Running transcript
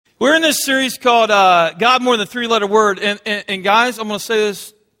We're in this series called God More Than Three-Letter Word. And guys, I'm going to say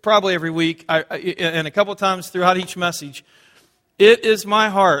this probably every week and a couple of times throughout each message. It is my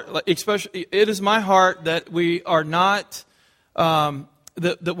heart, that we are not,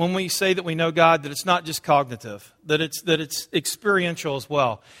 that when we say that we know God, that it's not just cognitive, that it's experiential as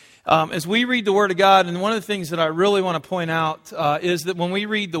well. As we read the Word of God, and one of the things that I really want to point out is that when we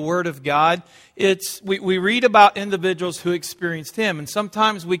read the Word of God, we read about individuals who experienced Him, and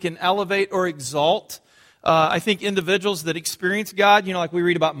sometimes we can elevate or exalt. I think individuals that experience God, like we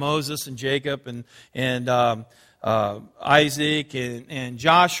read about Moses and Jacob and Isaac and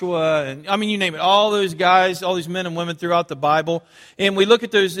Joshua, and I mean, you name it, all those guys, all these men and women throughout the Bible, and we look at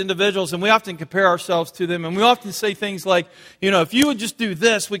those individuals and we often compare ourselves to them, and we often say things like, if you would just do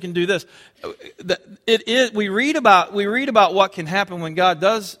this, we can do this. We read about what can happen when God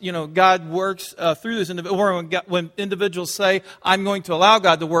does, God works through those individuals, or when individuals say, I'm going to allow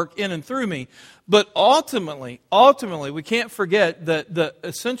God to work in and through me. But ultimately, we can't forget that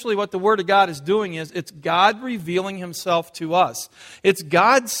essentially what the Word of God is doing is it's God revealing Himself to us. It's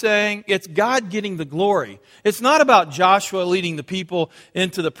God getting the glory. It's not about Joshua leading the people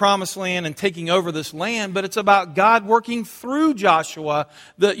into the promised land and taking over this land, but it's about God working through Joshua,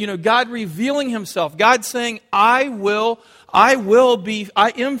 God revealing Himself. God saying, I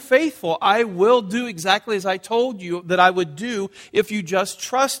am faithful. I will do exactly as I told you that I would do if you just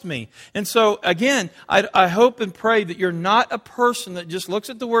trust me. And so, again, I hope and pray that you're not a person that just looks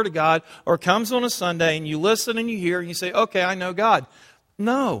at the Word of God or comes on a Sunday and you listen and you hear and you say, okay, I know God.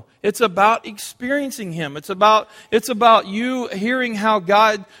 No, it's about experiencing Him. It's about you hearing how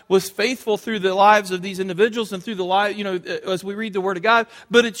God was faithful through the lives of these individuals and through the life, as we read the Word of God.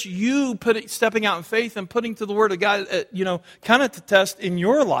 But it's you stepping out in faith and putting to the Word of God, kind of to test in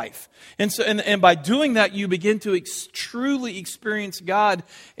your life. And so, and by doing that, you begin to truly experience God,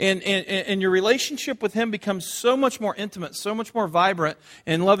 and your relationship with Him becomes so much more intimate, so much more vibrant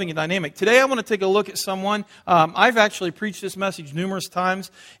and loving and dynamic. Today, I want to take a look at someone. I've actually preached this message numerous times,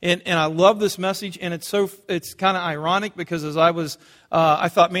 and I love this message. And it's kind of ironic because as I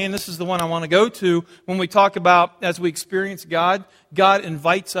thought, man, this is the one I want to go to when we talk about as we experience God. God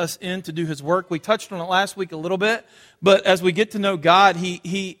invites us in to do His work. We touched on it last week a little bit, but as we get to know God,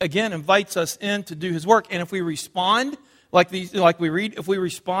 He again invites us in to do His work. And if we respond, if we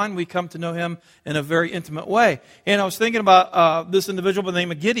respond, we come to know Him in a very intimate way. And I was thinking about this individual by the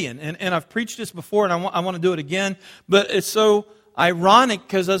name of Gideon, and I've preached this before, and I want to do it again, but it's so ironic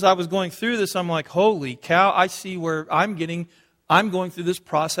because as I was going through this, I'm like, holy cow, I see where I'm going through this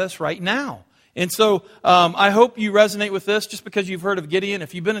process right now. And so I hope you resonate with this just because you've heard of Gideon.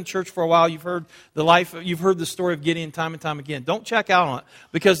 If you've been in church for a while, you've heard the story of Gideon time and time again. Don't check out on it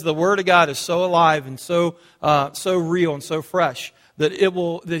because the Word of God is so alive and so real and so fresh that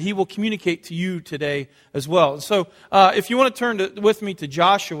He will communicate to you today as well. So if you want to turn with me to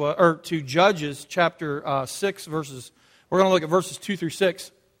Joshua or to Judges chapter 6 verses. We're going to look at verses 2 through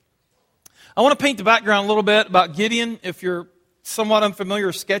 6. I want to paint the background a little bit about Gideon. If you're somewhat unfamiliar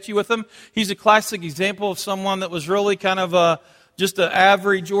or sketchy with him, he's a classic example of someone that was really kind of just an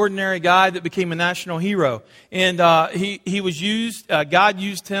average, ordinary guy that became a national hero. And he was used, God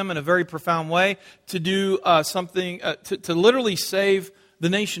used him in a very profound way to do something, to literally save the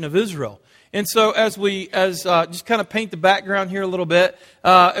nation of Israel. And so as just kind of paint the background here a little bit,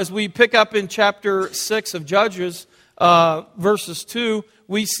 as we pick up in chapter 6 of Judges, verses 2,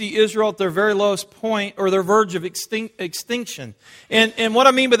 we see Israel at their very lowest point, or their verge of extinction. And what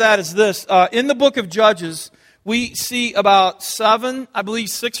I mean by that is this. In the book of Judges, we see about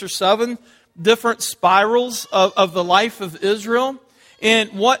 6 or 7 different spirals of the life of Israel.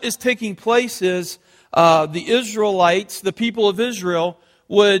 And what is taking place is the Israelites, the people of Israel,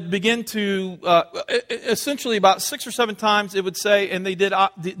 would begin to, essentially about 6 or 7 times, it would say, and they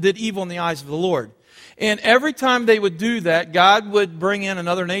did evil in the eyes of the Lord. And every time they would do that, God would bring in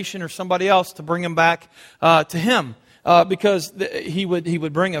another nation or somebody else to bring them back to Him. Because He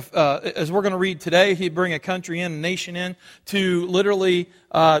would bring, as we're going to read today, He'd bring a country in, a nation in, to literally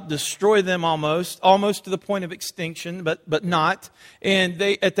destroy them almost to the point of extinction, but not. And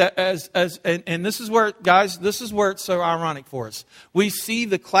and this is where, guys, this is where it's so ironic for us. We see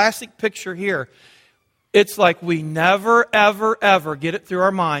the classic picture here. It's like we never, ever, ever get it through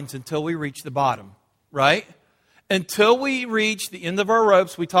our minds until we reach the bottom. Right? Until we reach the end of our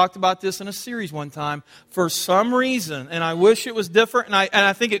ropes. We talked about this in a series one time. For some reason, and I wish it was different, and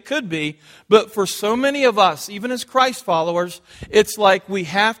I think it could be, but for so many of us, even as Christ followers, it's like we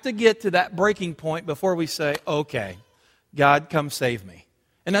have to get to that breaking point before we say, okay, God, come save me.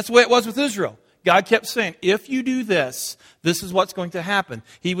 And that's the way it was with Israel. God kept saying, if you do this, this is what's going to happen.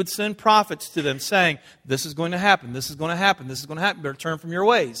 He would send prophets to them saying, this is going to happen, this is going to happen, this is going to happen. Better turn from your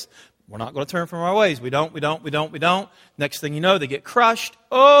ways. We're not going to turn from our ways. We don't. Next thing you know, they get crushed.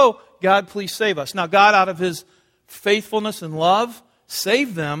 Oh, God, please save us. Now, God, out of His faithfulness and love,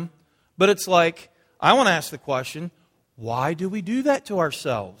 saved them. But it's like, I want to ask the question, why do we do that to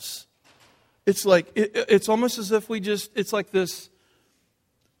ourselves? It's like, it's almost as if it's like this,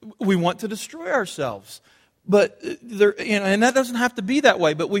 we want to destroy ourselves. But there, and that doesn't have to be that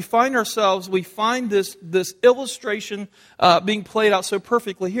way. But we find this illustration being played out so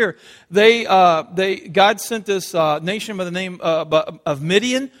perfectly here. God sent this nation by the name of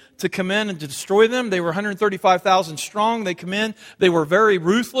Midian to come in and to destroy them. They were 135,000 strong. They come in. They were very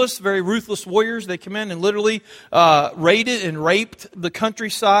ruthless warriors. They come in and literally raided and raped the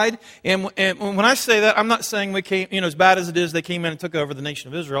countryside. And when I say that, I'm not saying we came, as bad as it is, they came in and took over the nation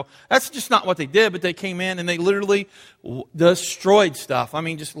of Israel. That's just not what they did. But they came in and they literally destroyed stuff.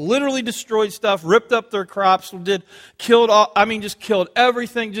 Just literally destroyed stuff. Ripped up their crops. Killed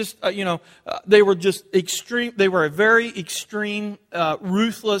everything. They were just extreme. They were a very extreme,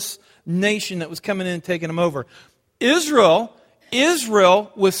 ruthless nation that was coming in and taking them over. Israel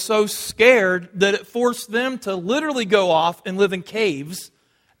was so scared that it forced them to literally go off and live in caves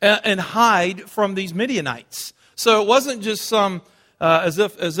and hide from these Midianites. So it wasn't just some as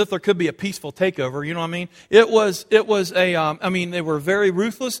if there could be a peaceful takeover. You know what I mean? It was they were very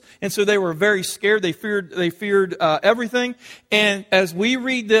ruthless, and so they were very scared. They feared everything. And as we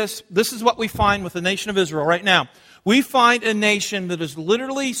read this is what we find with the nation of Israel right now. We find a nation that is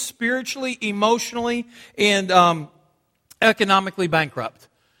literally, spiritually, emotionally, and economically bankrupt.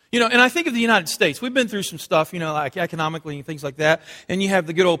 And I think of the United States. We've been through some stuff, like economically and things like that. And you have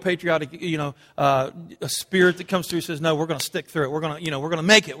the good old patriotic, a spirit that comes through and says, no, we're going to stick through it. We're going to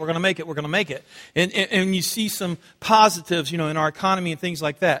make it. We're going to make it. We're going to make it. And you see some positives, in our economy and things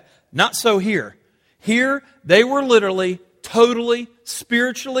like that. Not so here. Here, they were literally totally,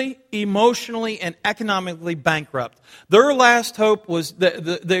 spiritually, emotionally, and economically bankrupt. Their last hope was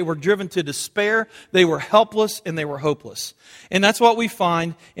that they were driven to despair, they were helpless, and they were hopeless. And that's what we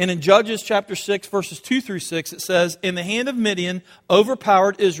find. And in Judges chapter 6, verses 2 through 6, it says, "And the hand of Midian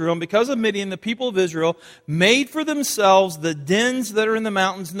overpowered Israel, and because of Midian, the people of Israel made for themselves the dens that are in the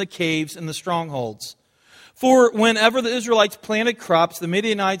mountains and the caves and the strongholds. For whenever the Israelites planted crops, the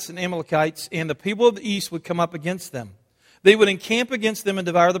Midianites and Amalekites and the people of the east would come up against them. They would encamp against them and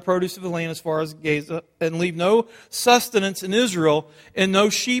devour the produce of the land as far as Gaza, and leave no sustenance in Israel, and no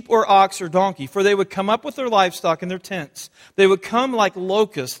sheep or ox or donkey. For they would come up with their livestock in their tents. They would come like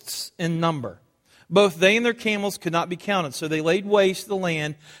locusts in number. Both they and their camels could not be counted. So they laid waste the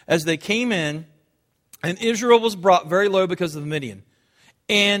land as they came in, and Israel was brought very low because of the Midian.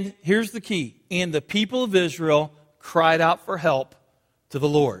 And here's the key. And the people of Israel cried out for help to the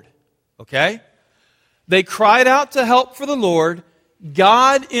Lord." Okay? They cried out to help for the Lord.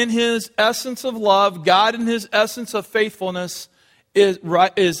 God, in His essence of love, God, in His essence of faithfulness, is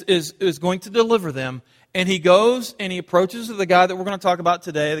going to deliver them. And He goes and He approaches the guy that we're going to talk about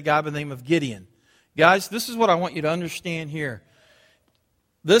today, the guy by the name of Gideon. Guys, this is what I want you to understand here.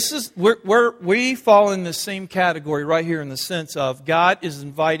 This is where we fall in the same category right here, in the sense of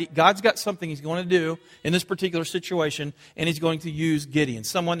God's got something He's going to do in this particular situation, and He's going to use Gideon,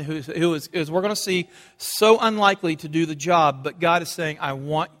 someone who is, as we're going to see, so unlikely to do the job, but God is saying, I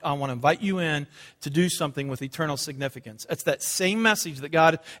want to invite you in to do something with eternal significance. It's that same message that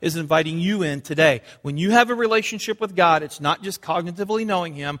God is inviting you in today. When you have a relationship with God, it's not just cognitively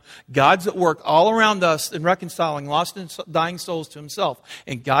knowing Him. God's at work all around us in reconciling lost and dying souls to Himself.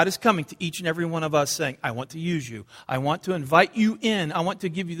 And God is coming to each and every one of us saying, I want to use you. I want to invite you in. I want to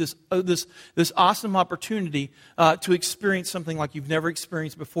give you this awesome opportunity to experience something like you've never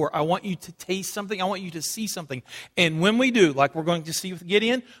experienced before. I want you to taste something. I want you to see something. And when we do, like we're going to see with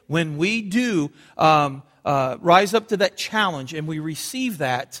Gideon, when we do rise up to that challenge and we receive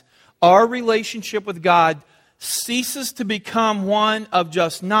that, our relationship with God ceases to become one of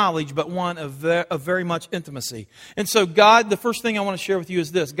just knowledge, but one of very much intimacy. And so God, the first thing I want to share with you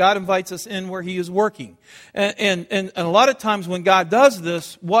is this. God invites us in where He is working. And a lot of times when God does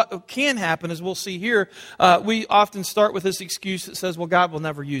this, what can happen, as we'll see here, we often start with this excuse that says, well, God will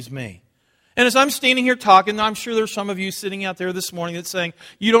never use me. And as I'm standing here talking, I'm sure there's some of you sitting out there this morning that's saying,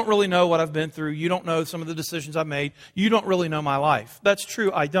 you don't really know what I've been through. You don't know some of the decisions I've made. You don't really know my life. That's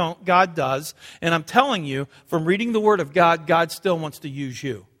true. I don't. God does. And I'm telling you, from reading the Word of God, God still wants to use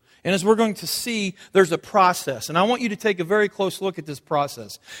you. And as we're going to see, there's a process. And I want you to take a very close look at this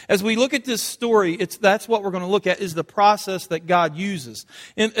process. As we look at this story, that's what we're going to look at, is the process that God uses.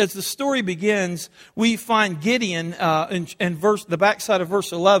 And as the story begins, we find Gideon in the backside of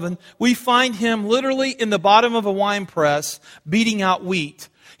verse 11. We find him literally in the bottom of a wine press beating out wheat.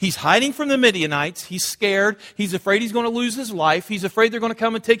 He's hiding from the Midianites. He's scared. He's afraid he's going to lose his life. He's afraid they're going to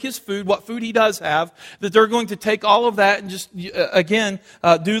come and take his food, what food he does have, that they're going to take all of that and just, again,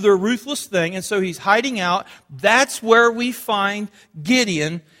 do their ruthless thing. And so he's hiding out. That's where we find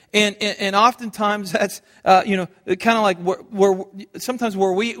Gideon. And oftentimes that's, kind of like where sometimes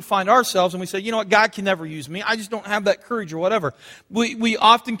where we find ourselves and we say, you know what, God can never use me. I just don't have that courage or whatever. We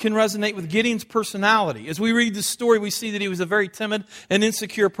often can resonate with Gideon's personality. As we read this story, we see that he was a very timid and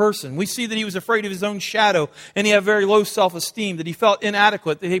insecure person. We see that he was afraid of his own shadow and he had very low self-esteem, that he felt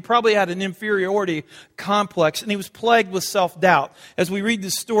inadequate, that he probably had an inferiority complex, and he was plagued with self-doubt. As we read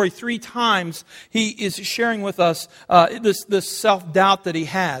this story, 3 times he is sharing with us this self-doubt that he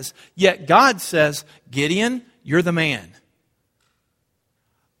has. Yet God says, Gideon, you're the man.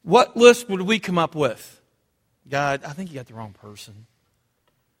 What list would we come up with? God, I think you got the wrong person.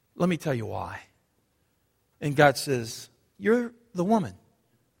 Let me tell you why. And God says, you're the woman.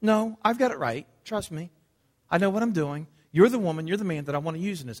 No, I've got it right. Trust me. I know what I'm doing. You're the woman, you're the man that I want to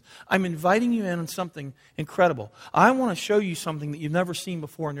use in this. I'm inviting you in on something incredible. I want to show you something that you've never seen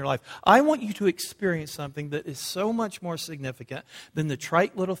before in your life. I want you to experience something that is so much more significant than the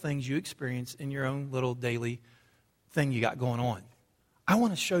trite little things you experience in your own little daily thing you got going on. I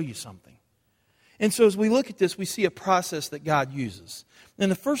want to show you something. And so as we look at this, we see a process that God uses. And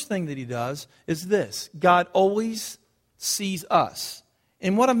the first thing that He does is this. God always sees us.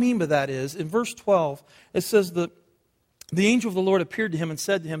 And what I mean by that is, in verse 12, it says that the angel of the Lord appeared to him and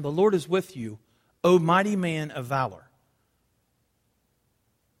said to him, the Lord is with you, O mighty man of valor.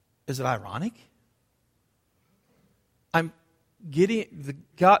 Is it ironic? The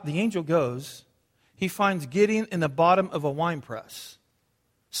angel goes, he finds Gideon in the bottom of a wine press,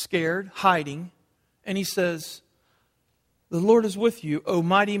 scared, hiding, and he says, the Lord is with you, O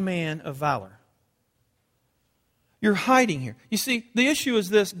mighty man of valor. You're hiding here. You see, the issue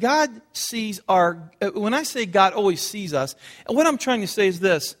is this. God sees when I say God always sees us, what I'm trying to say is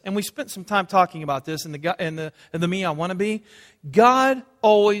this, and we spent some time talking about this in the Me I Want to Be. God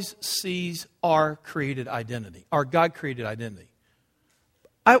always sees our created identity, our God-created identity.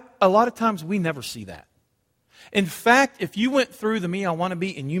 A lot of times we never see that. In fact, if you went through the Me I Want to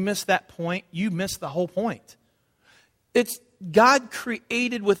Be and you missed that point, you missed the whole point. It's God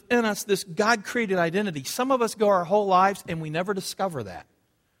created within us this God-created identity. Some of us go our whole lives and we never discover that.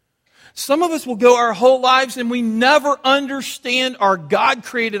 Some of us will go our whole lives and we never understand our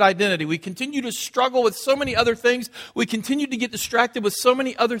God-created identity. We continue to struggle with so many other things. We continue to get distracted with so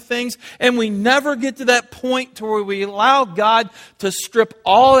many other things. And we never get to that point to where we allow God to strip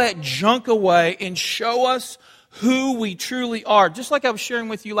all that junk away and show us who we truly are. Just like I was sharing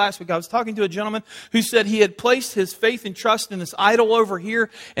with you last week, I was talking to a gentleman who said he had placed his faith and trust in this idol over here,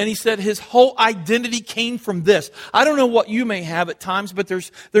 and he said his whole identity came from this. I don't know what you may have at times, but there's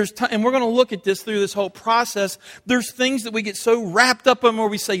and we're going to look at this through this whole process. There's things that we get so wrapped up in where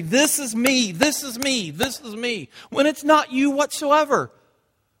we say, this is me, this is me, this is me, when it's not you whatsoever.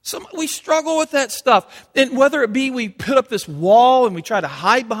 We struggle with that stuff. And whether it be we put up this wall and we try to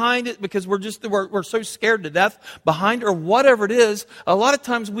hide behind it because we're so scared to death behind it, or whatever it is, a lot of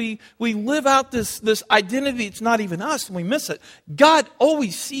times we live out this identity. It's not even us and we miss it. God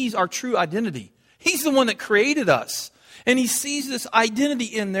always sees our true identity. He's the one that created us. And He sees this identity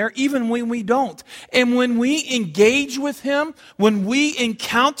in there even when we don't. And when we engage with Him, when we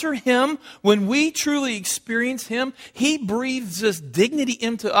encounter Him, when we truly experience Him, He breathes this dignity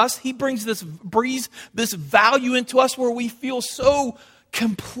into us. He breathes this value into us where we feel so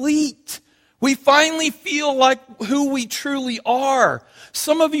complete. We finally feel like who we truly are.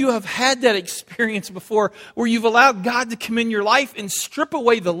 Some of you have had that experience before where you've allowed God to come in your life and strip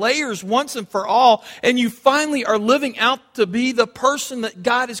away the layers once and for all, and you finally are living out to be the person that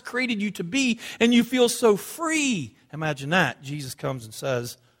God has created you to be, and you feel so free. Imagine that. Jesus comes and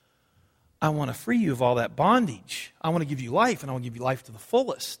says, I want to free you of all that bondage. I want to give you life, and I want to give you life to the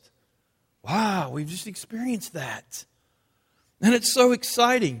fullest. Wow, we've just experienced that. And it's so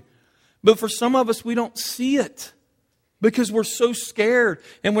exciting. But for some of us, we don't see it because we're so scared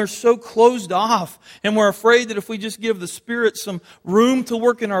and we're so closed off and we're afraid that if we just give the Spirit some room to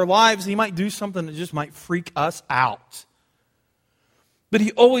work in our lives, He might do something that just might freak us out. But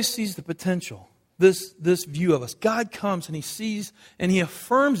He always sees the potential, this view of us. God comes and He sees and He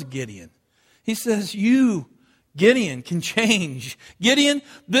affirms Gideon. He says, you, Gideon can change. Gideon,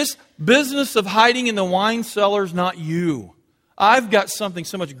 this business of hiding in the wine cellar is not you. I've got something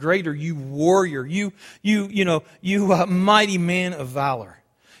so much greater, you warrior, you mighty man of valor.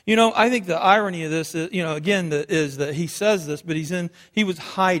 I think the irony of this is, is that he says this, but he was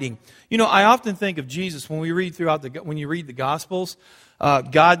hiding. I often think of Jesus when you read the Gospels,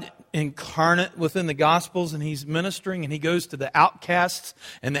 God incarnate within the Gospels, and He's ministering, and He goes to the outcasts,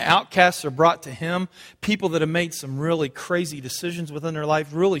 and the outcasts are brought to Him. People that have made some really crazy decisions within their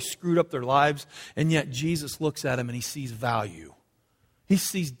life, really screwed up their lives, and yet Jesus looks at them and He sees value. He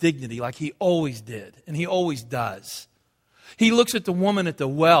sees dignity like He always did, and He always does. He looks at the woman at the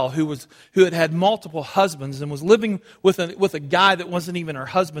well who had multiple husbands and was living with a guy that wasn't even her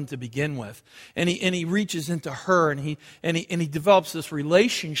husband to begin with. And he reaches into her and he develops this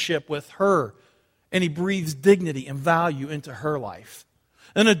relationship with her. And he breathes dignity and value into her life.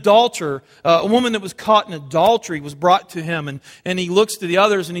 An adulterer, a woman that was caught in adultery, was brought to him, and he looks to the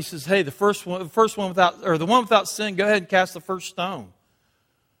others and he says, "Hey, the one without sin, go ahead and cast the first stone."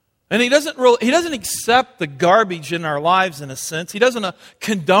 And he doesn't accept the garbage in our lives in a sense. He doesn't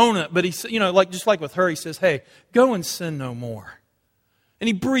condone it, but just like with her, he says, "Hey, go and sin no more." And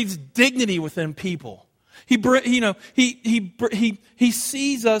he breathes dignity within people. He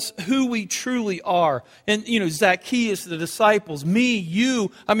sees us who we truly are. And Zacchaeus, the disciples, me, you.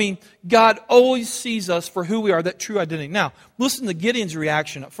 God always sees us for who we are, that true identity. Now, listen to Gideon's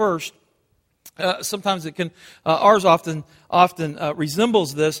reaction at first. Sometimes it can. Ours often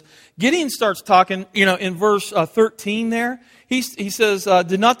resembles this. Gideon starts talking. In verse 13 there, he says,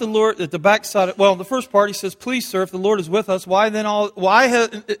 "Did not the Lord at the backside?" The first part he says, "Please, sir, if the Lord is with us, why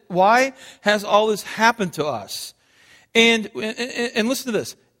has all this happened to us?" And listen to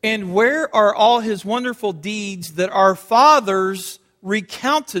this. "And where are all His wonderful deeds that our fathers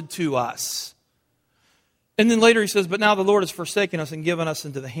recounted to us?" And then later he says, "But now the Lord has forsaken us and given us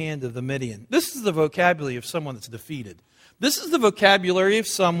into the hand of the Midian." This is the vocabulary of someone that's defeated. This is the vocabulary of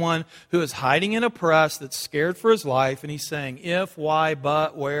someone who is hiding in a press, that's scared for his life, and he's saying, if, why,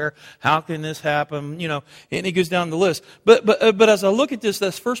 but, where, how can this happen? And he goes down the list. But as I look at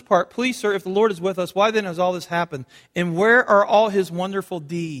this first part, "Please, sir, if the Lord is with us, why then has all this happened? And where are all His wonderful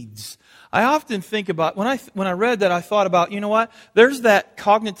deeds?" I often think about, when I read that, I thought about, there's that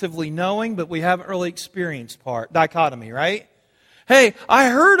cognitively knowing, but we haven't really experienced dichotomy, right? Hey, I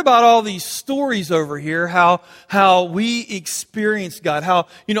heard about all these stories over here, how we experienced God, how,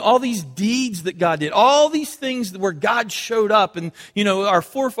 all these deeds that God did, all these things where God showed up, and, our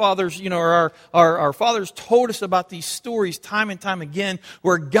forefathers, or our fathers told us about these stories time and time again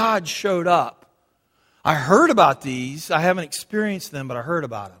where God showed up. I heard about these. I haven't experienced them, but I heard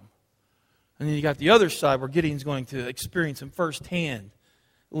about them. And then you got the other side where Gideon's going to experience them firsthand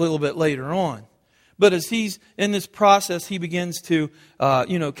a little bit later on. But as he's in this process, he begins to,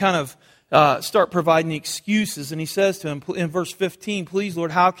 start providing excuses. And he says to him in verse 15, "Please, Lord,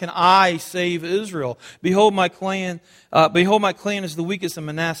 how can I save Israel? Behold, my clan is the weakest in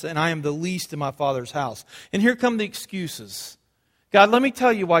Manasseh, and I am the least in my father's house." And here come the excuses. "God, let me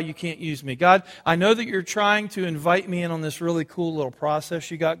tell you why you can't use me. God, I know that you're trying to invite me in on this really cool little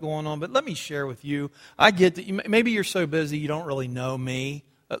process you got going on, but let me share with you. I get that maybe you're so busy you don't really know me.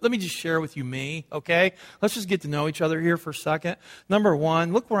 Let me just share with you me, okay? Let's just get to know each other here for a second. Number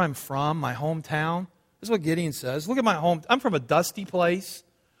one, look where I'm from, my hometown." This is what Gideon says. "Look at my home. I'm from a dusty place.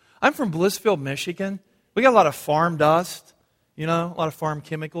 I'm from Blissfield, Michigan. We got a lot of farm dust, a lot of farm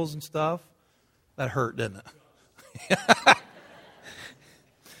chemicals and stuff." That hurt, didn't it?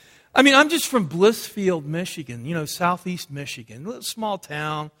 I'm just from Blissfield, Michigan, southeast Michigan. A little small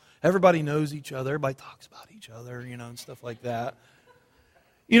town. Everybody knows each other. Everybody talks about each other, and stuff like that.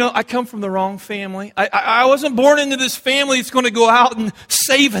 I come from the wrong family. I wasn't born into this family that's going to go out and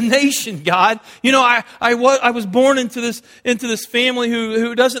save a nation, God. I was born into this family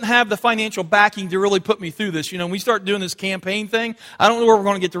who doesn't have the financial backing to really put me through this. We start doing this campaign thing. I don't know where we're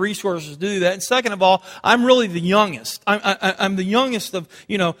going to get the resources to do that. And second of all, I'm really the youngest. I'm the youngest of,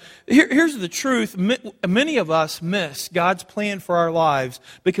 here's the truth. Many of us miss God's plan for our lives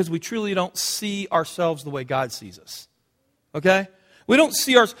because we truly don't see ourselves the way God sees us. Okay? We don't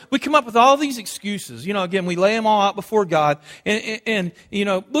see we come up with all these excuses. Again, we lay them all out before God. And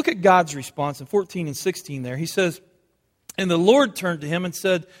look at God's response in 14 and 16 there. He says, "And the Lord turned to him and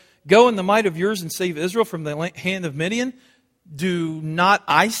said, 'Go in the might of yours and save Israel from the hand of Midian. Do not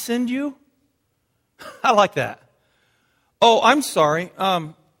I send you?'" I like that. "Oh, I'm sorry.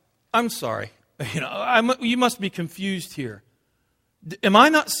 I'm sorry. You must be confused here. Am I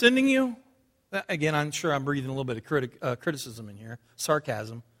not sending you?" Again, I'm sure I'm breathing a little bit of criticism in here,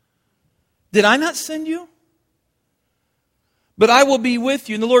 sarcasm. "Did I not send you?" But I will be with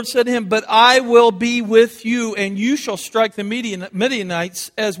you. And the Lord said to him, but I will be with you, and you shall strike the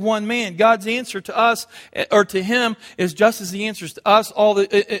Midianites as one man. God's answer to us, or to him, is just as he answers to us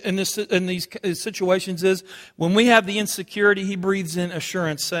in these situations is, when we have the insecurity, he breathes in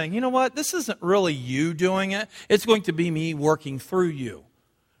assurance, saying, you know what, this isn't really you doing it. It's going to be me working through you.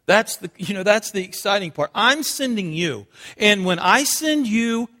 That's the exciting part. I'm sending you. And when I send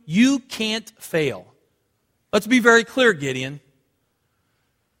you, you can't fail. Let's be very clear, Gideon.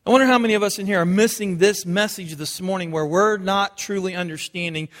 I wonder how many of us in here are missing this message this morning, where we're not truly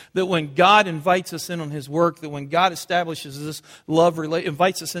understanding that when God invites us in on His work, that when God establishes this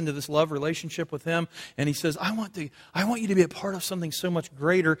invites us into this love relationship with Him, and He says, I want you to be a part of something so much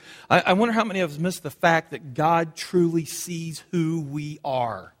greater. I wonder how many of us miss the fact that God truly sees who we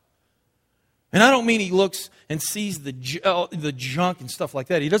are. And I don't mean He looks and sees the junk and stuff like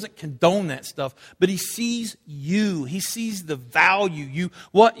that. He doesn't condone that stuff. But He sees you. He sees the value.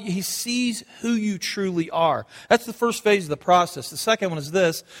 He sees who you truly are. That's the first phase of the process. The second one is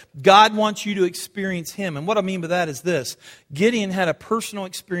this. God wants you to experience Him. And what I mean by that is this. Gideon had a personal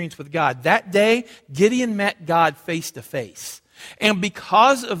experience with God. That day, Gideon met God face to face. And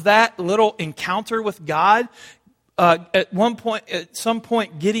because of that little encounter with God, at some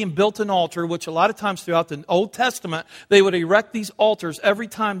point, Gideon built an altar, which a lot of times throughout the Old Testament, they would erect these altars every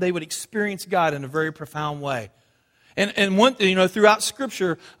time they would experience God in a very profound way. And throughout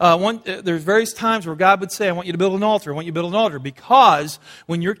Scripture, there's various times where God would say, I want you to build an altar, I want you to build an altar, because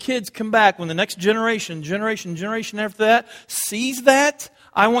when your kids come back, when the next generation after that sees that,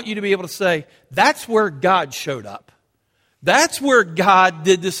 I want you to be able to say, that's where God showed up. That's where God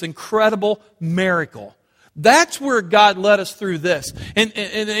did this incredible miracle. That's where God led us through this, and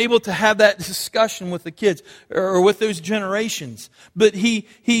able to have that discussion with the kids or with those generations. But he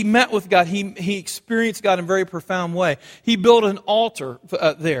met with God. He experienced God in a very profound way. He built an altar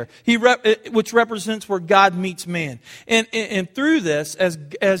there, which represents where God meets man. And through this, as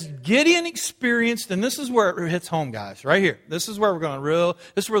Gideon experienced, and this is where it hits home, guys, right here. This is where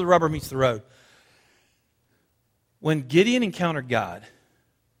this is where the rubber meets the road. When Gideon encountered God,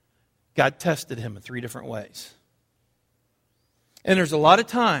 God tested him in 3 different ways. And there's a lot of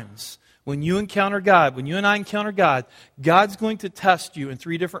times when you encounter God, when you and I encounter God, God's going to test you in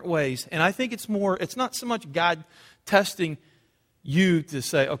 3 different ways. And I think it's not so much God testing you to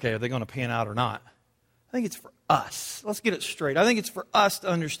say, okay, are they going to pan out or not? I think it's for us. Let's get it straight. I think it's for us to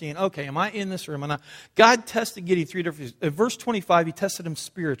understand, okay, am I in this or am I not? God tested Gideon 3 different ways. In verse 25, He tested him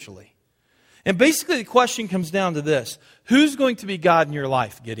spiritually. And basically the question comes down to this. Who's going to be God in your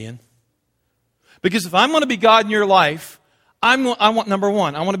life, Gideon? Because if I'm going to be God in your life, I want, number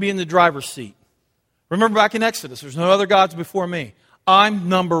one, I want to be in the driver's seat. Remember back in Exodus, there's no other gods before me. I'm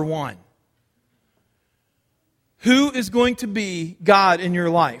number one. Who is going to be God in your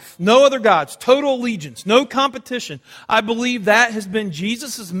life? No other gods, total allegiance, no competition. I believe that has been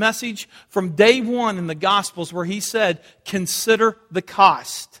Jesus' message from day one in the Gospels, where He said, consider the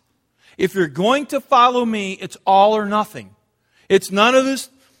cost. If you're going to follow me, it's all or nothing. It's none of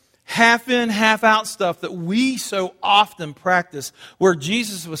this half in, half out stuff that we so often practice, where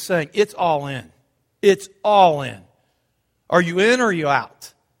Jesus was saying, it's all in. It's all in. Are you in or are you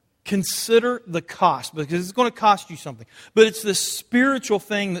out? Consider the cost, because it's going to cost you something. But it's this spiritual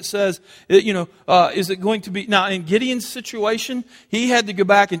thing that says, is it going to be... Now, in Gideon's situation, he had to go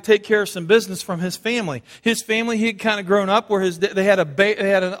back and take care of some business from his family. His family, he had kind of grown up where they had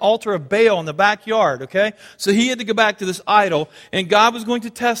an altar of Baal in the backyard, okay? So he had to go back to this idol, and God was going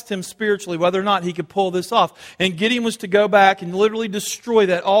to test him spiritually whether or not he could pull this off. And Gideon was to go back and literally destroy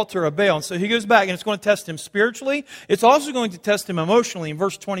that altar of Baal. And so he goes back, and it's going to test him spiritually. It's also going to test him emotionally in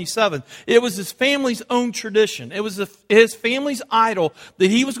verse 27. It was his family's own tradition. It was his family's idol that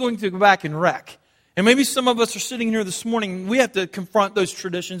he was going to go back and wreck. And maybe some of us are sitting here this morning, we have to confront those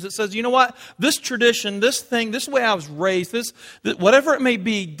traditions. It says, you know what? This tradition, this thing, this way I was raised, whatever it may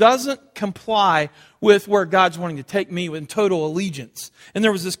be, doesn't comply with where God's wanting to take me in total allegiance. And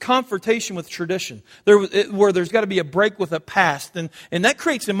there was this confrontation with tradition, where there's got to be a break with a past, and that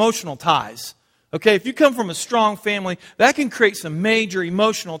creates emotional ties. Okay, if you come from a strong family, that can create some major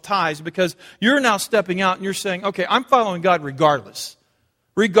emotional ties, because you're now stepping out and you're saying, okay, I'm following God regardless.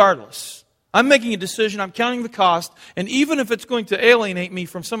 Regardless. I'm making a decision, I'm counting the cost, and even if it's going to alienate me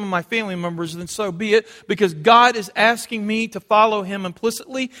from some of my family members, then so be it, because God is asking me to follow Him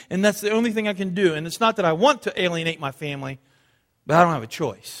implicitly, and that's the only thing I can do. And it's not that I want to alienate my family, but I don't have a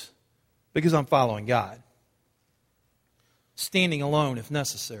choice, because I'm following God. Standing alone if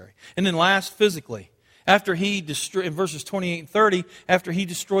necessary. And then last, physically. After he in verses 28 and 30, after he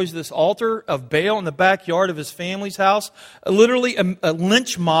destroys this altar of Baal in the backyard of his family's house, literally a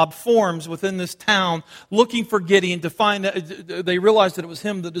lynch mob forms within this town looking for Gideon to find that they realized that it was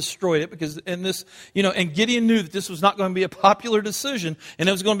him that destroyed it and Gideon knew that this was not going to be a popular decision and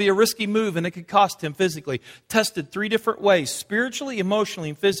it was going to be a risky move and it could cost him physically. Tested 3 different ways, spiritually, emotionally,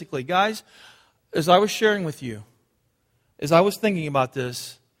 and physically. Guys, as I was sharing with you, as I was thinking about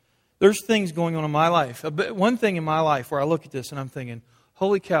this, there's things going on in my life. One thing in my life where I look at this and I'm thinking,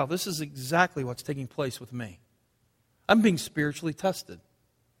 holy cow, this is exactly what's taking place with me. I'm being spiritually tested.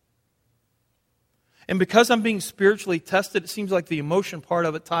 And because I'm being spiritually tested, it seems like the emotion part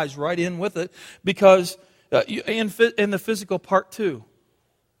of it ties right in with it, because and the physical part too.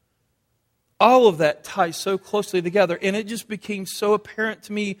 All of that ties so closely together, and it just became so apparent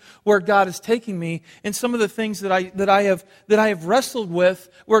to me where God is taking me, and some of the things that I have wrestled with,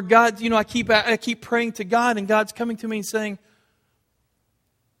 where God, I keep praying to God, and God's coming to me and saying,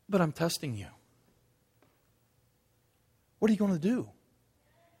 "But I'm testing you. What are you going to do?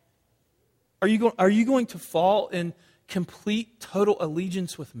 Are you going to fall in complete, total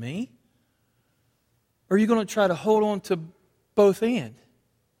allegiance with me, or are you going to try to hold on to both and?"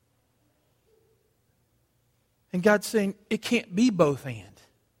 And God's saying, it can't be both and.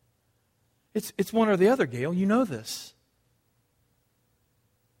 It's one or the other, Gail. You know this.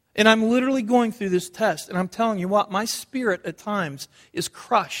 And I'm literally going through this test, and I'm telling you what, my spirit at times is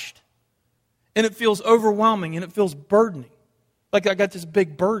crushed. And it feels overwhelming, and it feels burdening. Like I got this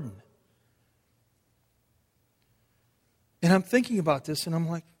big burden. And I'm thinking about this, and I'm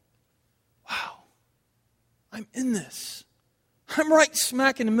like, wow, I'm in this. I'm right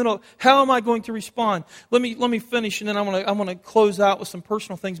smack in the middle. How am I going to respond? Let me finish, and then I want to close out with some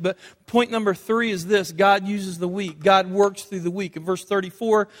personal things. But point number 3 is this: God uses the weak. God works through the weak. In verse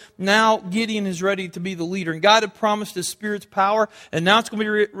 34, now Gideon is ready to be the leader, and God had promised His Spirit's power, and now it's going to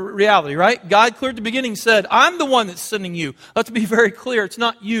be reality, right? God clear at the beginning said, "I'm the one that's sending you." Let's be very clear: it's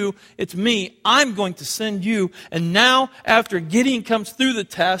not you, it's me. I'm going to send you. And now, after Gideon comes through the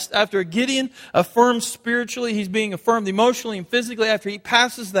test, after Gideon affirms spiritually, he's being affirmed emotionally and physically. After he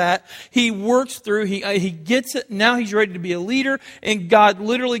passes that, he works through, he gets it. Now he's ready to be a leader, and God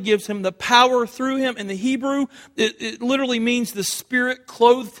literally gives him the power through him. In the Hebrew, it literally means the Spirit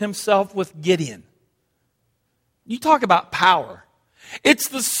clothed Himself with Gideon. You talk about power. It's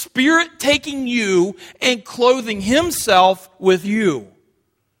the Spirit taking you and clothing Himself with you.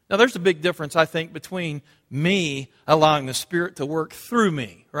 Now there's a big difference, I think, between me allowing the Spirit to work through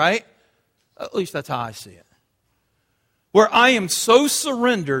me, right? At least that's how I see it. Where I am so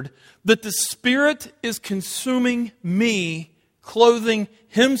surrendered that the Spirit is consuming me, clothing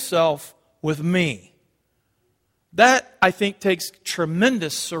Himself with me. That, I think, takes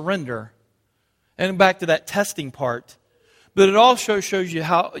tremendous surrender. And back to that testing part. But it also shows you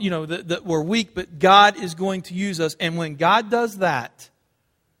how, that we're weak, but God is going to use us. And when God does that,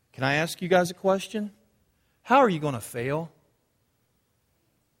 can I ask you guys a question? How are you going to fail?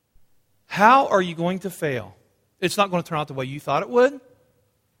 How are you going to fail? It's not going to turn out the way you thought it would.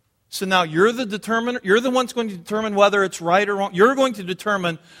 So now you're the determiner. You're the one that's going to determine whether it's right or wrong. You're going to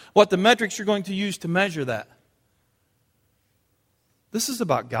determine what the metrics you're going to use to measure that. This is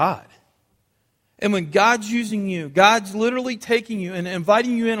about God. And when God's using you, God's literally taking you and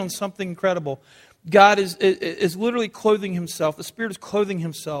inviting you in on something incredible. God is literally clothing Himself. The Spirit is clothing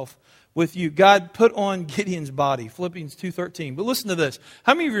Himself with you. God put on Gideon's body, Philippians 2:13. But listen to this.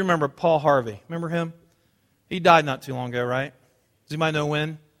 How many of you remember Paul Harvey? Remember him? He died not too long ago, right? Does anybody know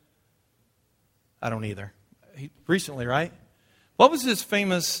when? I don't either. Recently, right? What was his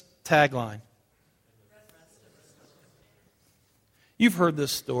famous tagline? You've heard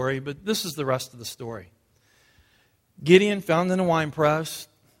this story, but this is the rest of the story. Gideon, found in a wine press,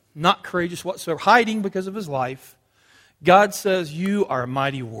 not courageous whatsoever, hiding because of his life. God says, "You are a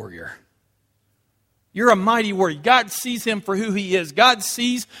mighty warrior. You're a mighty warrior." God sees him for who he is. God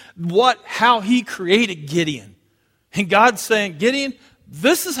sees how He created Gideon. And God's saying, "Gideon,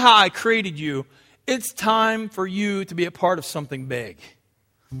 this is how I created you. It's time for you to be a part of something big."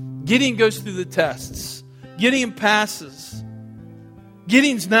 Gideon goes through the tests. Gideon passes.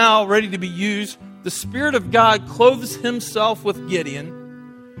 Gideon's now ready to be used. The Spirit of God clothes Himself with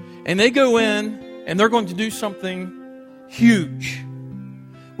Gideon. And they go in and they're going to do something huge.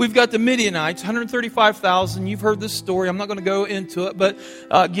 We've got the Midianites, 135,000. You've heard this story. I'm not going to go into it. But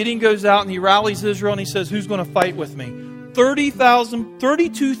Gideon goes out and he rallies Israel and he says, "Who's going to fight with me?"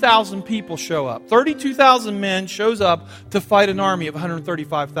 32,000 people show up. 32,000 men shows up to fight an army of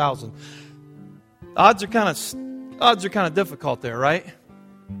 135,000. Odds are kind of difficult there, right?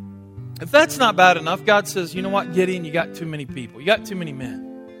 If that's not bad enough, God says, you know what, Gideon, you got too many people. You got too many men.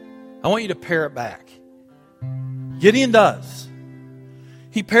 I want you to pare it back. Gideon does.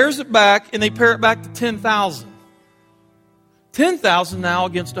 He pares it back, and they pare it back to 10,000. 10,000 now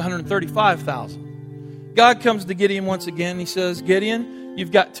against 135,000. God comes to Gideon once again. He says, Gideon,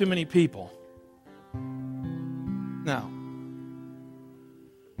 you've got too many people. Now,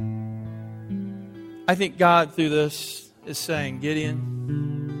 I think God through this is saying, Gideon,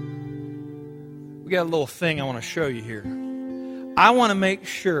 we got a little thing I want to show you here. I want to make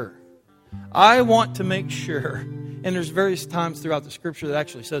sure, and there's various times throughout the Scripture that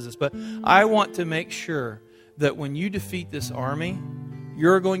actually says this, but I want to make sure that when you defeat this army,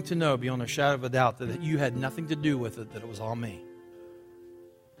 you're going to know beyond a shadow of a doubt that you had nothing to do with it, that it was all me.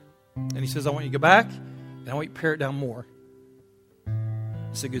 And he says, I want you to go back, and I want you to pare it down more.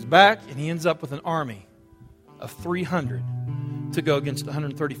 So he goes back, and he ends up with an army of 300 to go against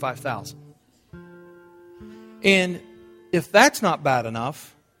 135,000. And if that's not bad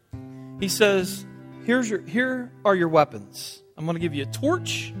enough, he says, here are your weapons. I'm going to give you a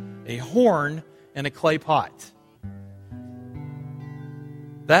torch, a horn, and a clay pot.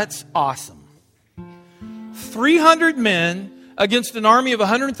 That's awesome. 300 men against an army of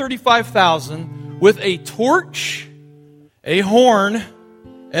 135,000 with a torch, a horn,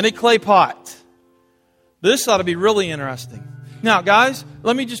 and a clay pot. This ought to be really interesting. Now, guys,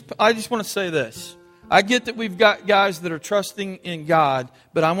 I just want to say this. I get that we've got guys that are trusting in God,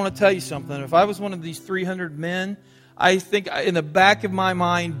 but I want to tell you something. If I was one of these 300 men, I think in the back of my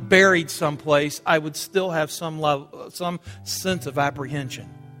mind, buried someplace, I would still have some sense of apprehension.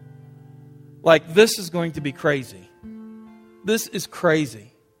 Like, this is going to be crazy. This is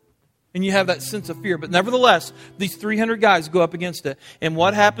crazy. And you have that sense of fear. But nevertheless, these 300 guys go up against it. And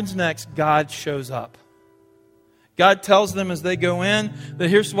what happens next? God shows up. God tells them as they go in that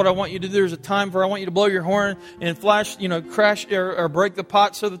here's what I want you to do. There's a time where I want you to blow your horn and flash, crash or break the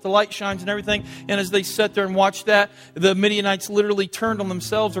pot so that the light shines and everything. And as they sat there and watched that, the Midianites literally turned on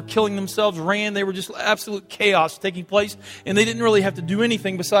themselves or killing themselves, ran. They were just absolute chaos taking place. And they didn't really have to do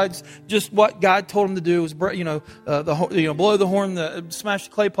anything besides just what God told them to do was, blow the horn, smash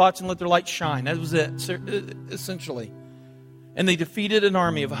the clay pots and let their light shine. That was it, essentially. And they defeated an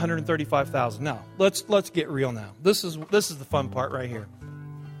army of 135,000. Now, let's get real now. This is the fun part right here.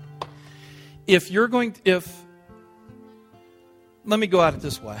 Let me go at it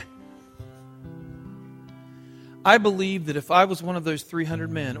this way. I believe that if I was one of those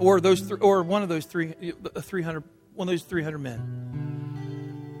 300 men, or one of those 300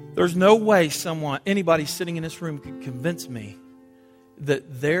 men, there's no way anybody sitting in this room could convince me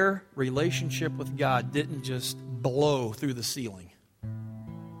that their relationship with God didn't just blow through the ceiling.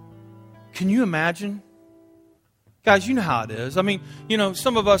 Can you imagine? Guys, you know how it is. I mean,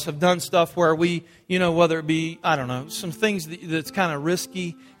 some of us have done stuff where we, whether it be, some things that's kind of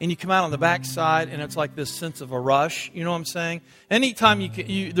risky, and you come out on the backside and it's like this sense of a rush. You know what I'm saying? Anytime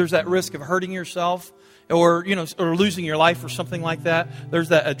there's that risk of hurting yourself or losing your life or something like that, there's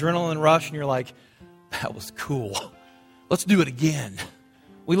that adrenaline rush and you're like, that was cool. Let's do it again.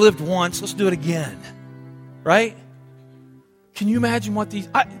 We lived once. Let's do it again. Right? Can you imagine what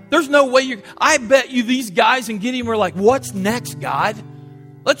there's no way I bet you these guys in Gideon were like, what's next, God?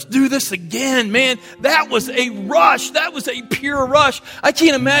 Let's do this again, man. That was a rush. That was a pure rush. I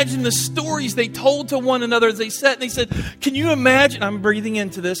can't imagine the stories they told to one another as they sat and they said, can you imagine? I'm breathing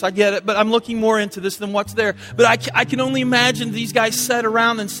into this. I get it, but I'm looking more into this than what's there. But I can only imagine these guys sat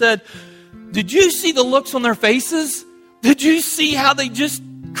around and said, did you see the looks on their faces? Did you see how they just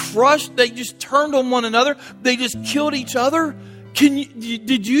crushed? They just turned on one another. They just killed each other.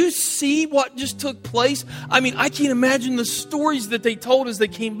 Did you see what just took place? I mean, I can't imagine the stories that they told as they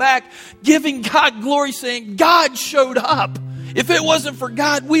came back, giving God glory, saying, God showed up. If it wasn't for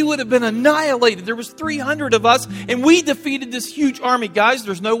God, we would have been annihilated. There was 300 of us, and we defeated this huge army. Guys,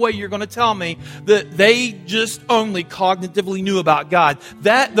 there's no way you're going to tell me that they just only cognitively knew about God.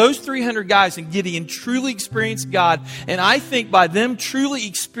 Those 300 guys in Gideon truly experienced God, and I think by them truly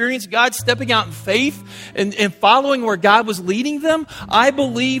experienced God, stepping out in faith and following where God was leading them, I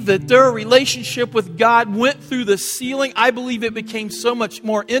believe that their relationship with God went through the ceiling. I believe it became so much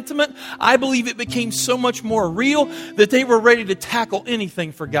more intimate. I believe it became so much more real that they were ready to tackle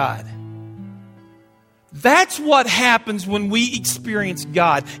anything for God. That's what happens when we experience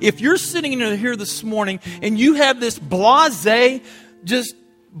God. If you're sitting in here this morning and you have this blasé,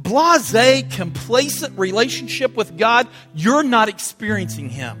 complacent relationship with God, you're not experiencing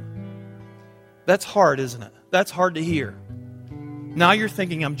Him. That's hard, isn't it? That's hard to hear. Now you're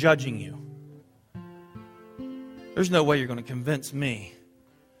thinking I'm judging you. There's no way you're going to convince me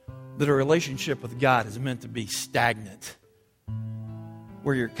that a relationship with God is meant to be stagnant,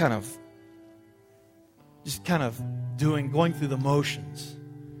 where you're kind of going through the motions.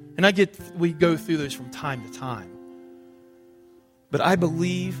 And we go through those from time to time. But I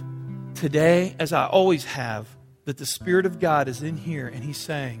believe today, as I always have, that the Spirit of God is in here and He's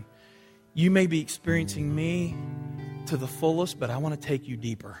saying, you may be experiencing me to the fullest, but I want to take you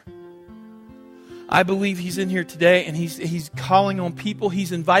deeper. I believe He's in here today and He's calling on people.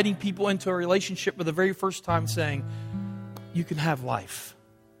 He's inviting people into a relationship for the very first time, saying, you can have life.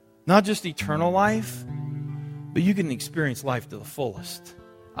 Not just eternal life, but you can experience life to the fullest.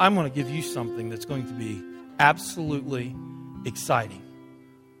 I'm going to give you something that's going to be absolutely exciting.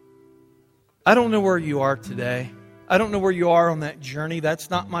 I don't know where you are today. I don't know where you are on that journey. That's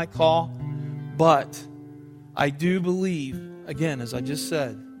not my call. But I do believe, again, as I just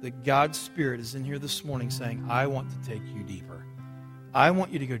said, that God's Spirit is in here this morning saying, I want to take you deeper. I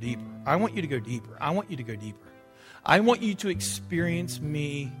want you to go deeper. I want you to go deeper. I want you to go deeper. I want you to experience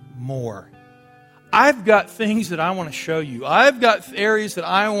me more. I've got things that I want to show you. I've got areas that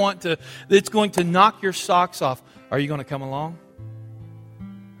I want to, that's going to knock your socks off. Are you going to come along?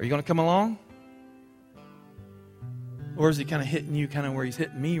 Are you going to come along? Or is He kind of hitting you kind of where He's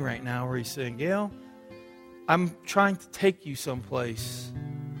hitting me right now, where He's saying, Gail, I'm trying to take you someplace,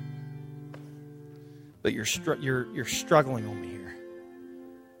 but you're struggling on me here.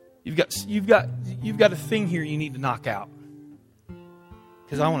 You've got a thing here you need to knock out,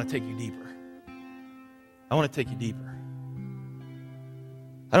 because I want to take you deeper. I want to take you deeper.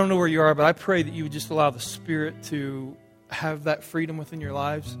 I don't know where you are, but I pray that you would just allow the Spirit to have that freedom within your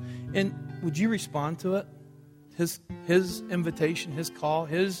lives. And would you respond to it? His invitation, His call,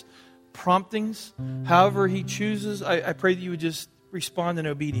 His promptings, however He chooses. I pray that you would just respond in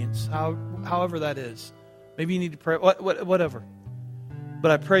obedience, however that is. Maybe you need to pray, whatever.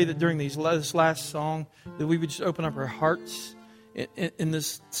 But I pray that during this last song, that we would just open up our hearts in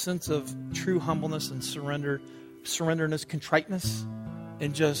this sense of true humbleness and surrenderness, contriteness,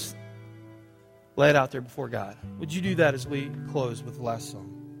 and just lay it out there before God. Would you do that as we close with the last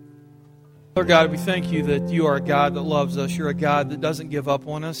song? Lord God, we thank you that you are a God that loves us. You're a God that doesn't give up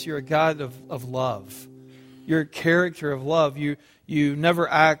on us. You're a God of love. You're a character of love. You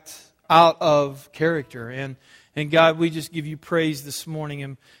never act out of character. And God, we just give you praise this morning.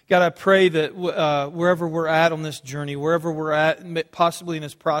 And God, I pray that wherever we're at on this journey, wherever we're at, possibly in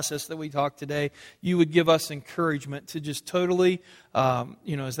this process that we talked today, you would give us encouragement to just totally,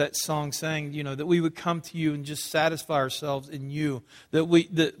 as that song sang, that we would come to you and just satisfy ourselves in you. That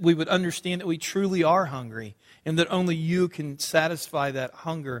we would understand that we truly are hungry and that only you can satisfy that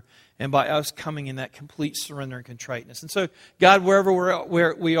hunger, and by us coming in that complete surrender and contriteness. And so, God, where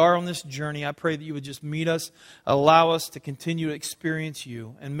we are on this journey, I pray that you would just meet us, allow us to continue to experience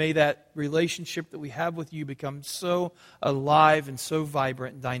you, and may that relationship that we have with you become so alive and so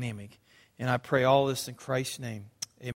vibrant and dynamic. And I pray all this in Christ's name.